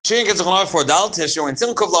For Dal Tishrei, in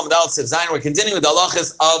Sim Kuf Lam Dal Siv Zayin, we're continuing with the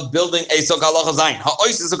halachas of building a sukkah halacha Zayin.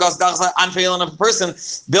 Ha'ois sukkah dachsa anfeilan, if a person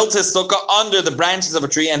built his sukkah under the branches of a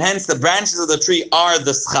tree, and hence the branches of the tree are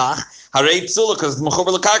the schach. Harei psula, because it's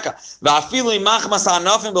mechuber l'karka. Va'afilu machmas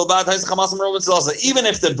ha'anafim bilbad ha'is chamasam roba tzilasa. Even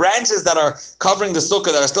if the branches that are covering the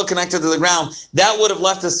sukkah that are still connected to the ground, that would have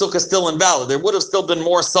left the sukkah still invalid. There would have still been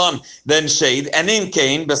more sun than shade. And in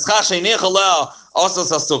Cain, b'schach she'nei chaleh also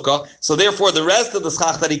sukkah. So therefore, the rest of the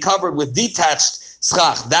schach that he covered with detached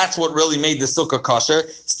schach, that's what really made the sukkah kosher.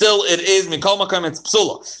 Still, it is mikol makom, it's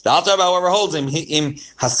psula. The Alter Rebbe, however, holds him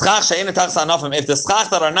haschach she'ein tachsa anafim. If the schach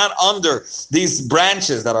that are not under these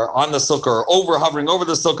branches that are on the sukkah or hovering over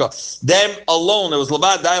the sukkah, them alone, there was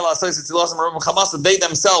labad daila asayis tzilasim rubim chamasa. They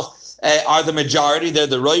themselves are the majority, they're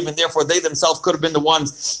the roiv, and therefore they themselves could have been the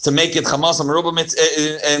ones to make it chamasam rubim and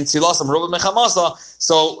tzilasam rubim chamasa.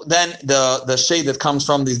 So then the shade that comes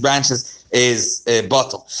from these branches is a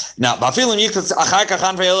bottle. Now, you should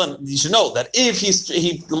know that if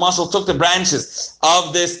the marshal took the branches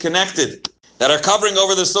of this connected that are covering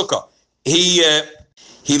over the sukkah,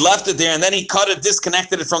 he left it there and then he cut it,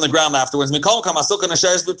 disconnected it from the ground afterwards. Being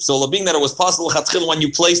that it was possible when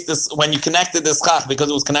you placed this, when you connected this chach, because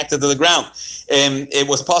it was connected to the ground, it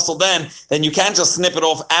was possible then you can't just snip it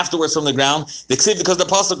off afterwards from the ground. Because the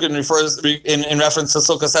pasuk refers in reference to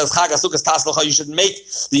sukkah says chag sukkah taslcha, you should make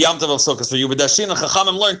the yom tov of sukkahs for you. But Dashin and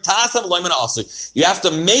Chachamim learn tasav loyman asu. You have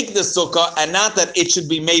to make the sukkah and not that it should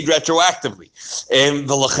be made retroactively. And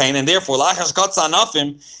therefore lachas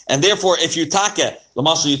katsanafim. And therefore, if you taka,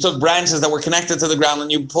 you took branches that were connected to the ground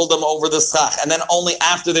and you pulled them over the schach, and then only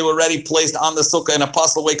after they were already placed on the sukkah in a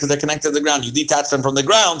possible way because they're connected to the ground, you detach them from the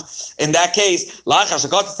ground. In that case, you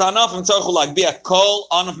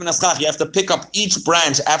have to pick up each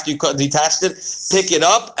branch after you detached it, pick it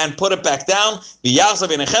up and put it back down. You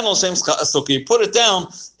put it down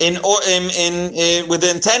with the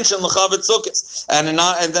intention and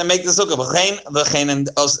then make the sukkah.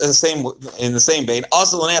 In the same vein,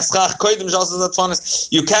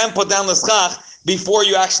 you can't put down the schach before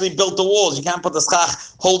you actually built the walls. You can't put the schach,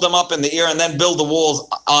 hold them up in the air, and then build the walls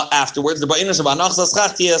afterwards. That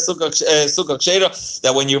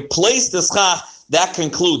when you place the schach, that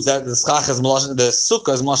concludes that the schach is the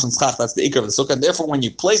sukkah is mlashon schach. That's the ikar of the sukkah. And therefore, when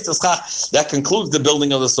you place the schach, that concludes the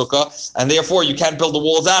building of the sukkah, and therefore you can't build the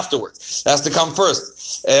walls afterwards. That has to come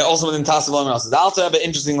first. Also within Tasav Lemon Asu. The Alter Rebbe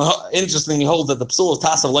interestingly holds that the psul of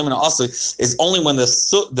Tasav Lemon Asu is only when the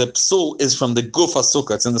psul is from the guf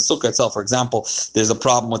sukkah. It's in the sukkah itself. For example, there's a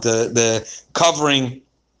problem with the covering.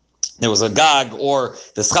 There was a gag, or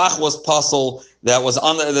the schach was puzzle that was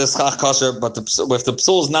under the schach kosher, but if the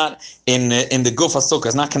psul is not in the guf sukkah,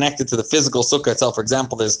 it's not connected to the physical sukkah itself. For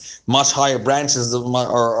example, there's much higher branches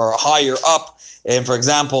or higher up. And for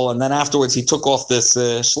example, and then afterwards he took off this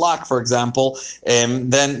shlak, for example,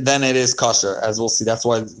 then it is kosher, as we'll see. That's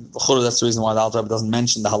why that's the reason why the Alter Rebbe doesn't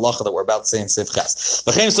mention the halacha that we're about to say in Sif Ches.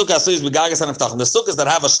 The sukkahs that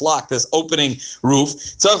have a shlak, this opening roof,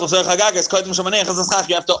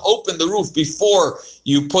 you have to open the roof before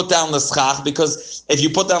you put down the schach, because if you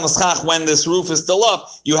put down the schach when this roof is still up,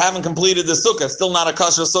 you haven't completed the sukkah. It's still not a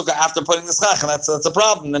kosher sukkah after putting the schach, and that's a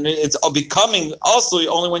problem. And it's becoming also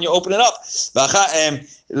only when you open it up. Before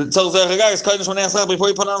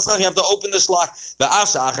you put on the schach, you have to open the shlach.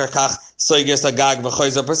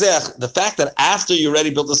 The fact that after you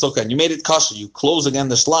already built the sukkah and you made it kosher, you close again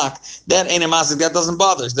the shlach, that ain't a masik, that doesn't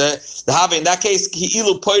bother. The have in that case,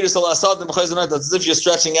 that's as if you're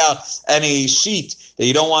stretching out any sheet that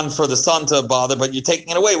you don't want for the sun to bother, but you're taking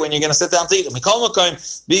it away when you're going to sit down to eat it.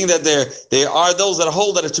 Being that there are those that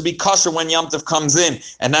hold that it should be kosher when Yom Tov comes in,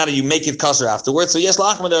 and now that you make it kosher afterwards. So yes, there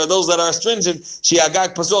are those that are stringent,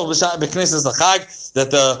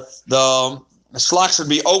 that the shlach should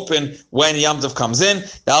be open when Yom Tov comes in.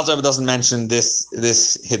 The Alter Rebbe doesn't mention this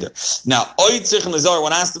hiddur. Now,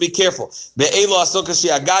 one has to be careful that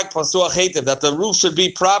the roof should be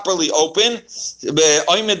properly open. And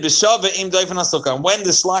when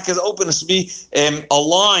the shlach is open, it should be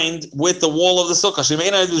aligned with the wall of the sukkah.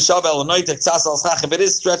 If it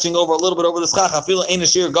is stretching over a little bit over the schach,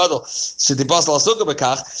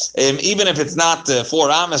 even if it's not 4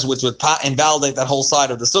 amas, which would invalidate that whole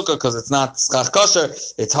side of the sukkah, because it's not schach schach kosher.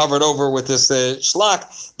 It's hovered over with this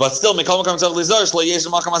shlak, but still,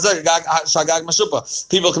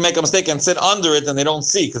 people can make a mistake and sit under it and they don't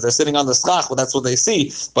see because they're sitting on the schach. Well, that's what they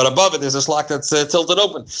see. But above it, there's a shlak that's tilted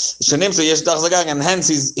open. And hence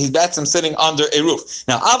he's bets him sitting under a roof.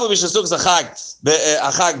 Now,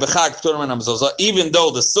 even though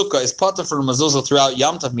the sukkah is potter for mezuzah throughout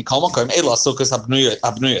Yom Tov,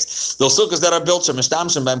 those sukkahs that are built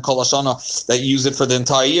that use it for the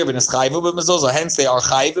entire year, hence they are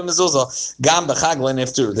chayiv b'mezuzah. Gam b'chag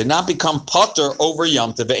le'niftur. They not become potter over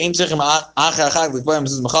Yom Tov.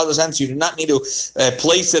 Hence you do not need to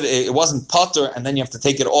place it. It wasn't potter, and then you have to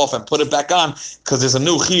take it off and put it back on because there's a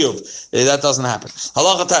new chiyuv. That doesn't happen.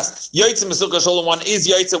 Halacha test. Yaitza b'sukkah shalom. One is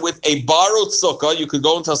yaitza with a borrowed sukkah. You could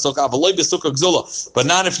go into a sukkah, but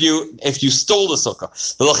not if you stole the sukkah.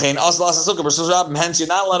 Hence, you're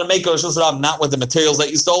not allowed to make a reshus rab not with the materials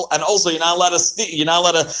that you stole, and also you're not allowed to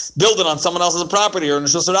build it on someone else's property or in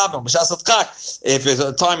reshus rabim. If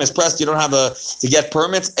the time is pressed, you don't have to get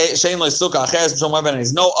permits. And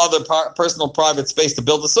there's no other personal private space to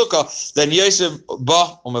build the sukkah. Then yeshiv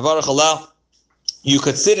ba umevarach Allah. You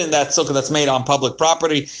could sit in that sukkah that's made on public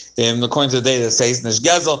property, according to the day that says Nish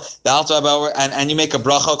Gezel, the Alter Rebbe, and you make a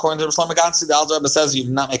bracha according to Rav Magansi. The Alter Rebbe says you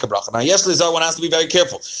do not make a bracha. Now, Yesh Lizar, one has to be very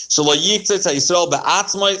careful.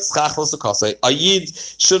 A yid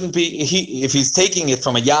shouldn't be, if he's taking it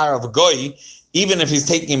from a yar of a goy, even if he's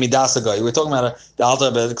taking midas a goy. We're talking about the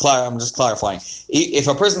Alter Rebbe. I'm just clarifying. If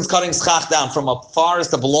a person's cutting schach down from a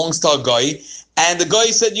forest that belongs to a goy, and the guy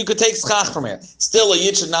said you could take schach from here. Still, a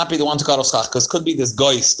yid should not be the one to cut off schach, because could be this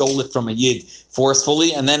guy stole it from a yid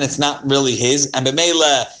forcefully, and then it's not really his. And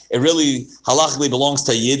b'meila, it really halachically belongs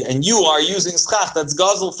to a yid, and you are using schach that's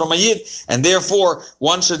gazel from a yid, and therefore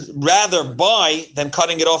one should rather buy than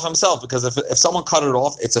cutting it off himself, because if someone cut it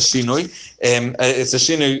off, it's a shinui. It's a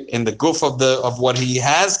shinui in the guf of what he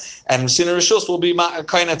has, and shinui rishus will be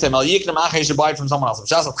kainatem al yiknem acha. He should buy it from someone else.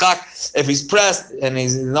 If he's pressed and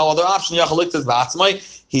he's no other option,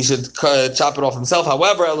 he should chop it off himself.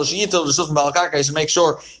 However, he should make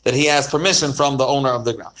sure that he has permission from the owner of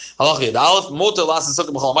the ground. One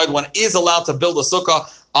is allowed to build a sukkah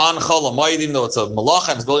on Chol Hamoed, even though it's a malach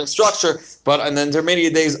and it's building structure, but in the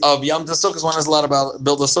intermediate days of Yom Tov Sukkot, one is allowed to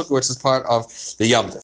build a sukkah, which is part of the Yom Tov.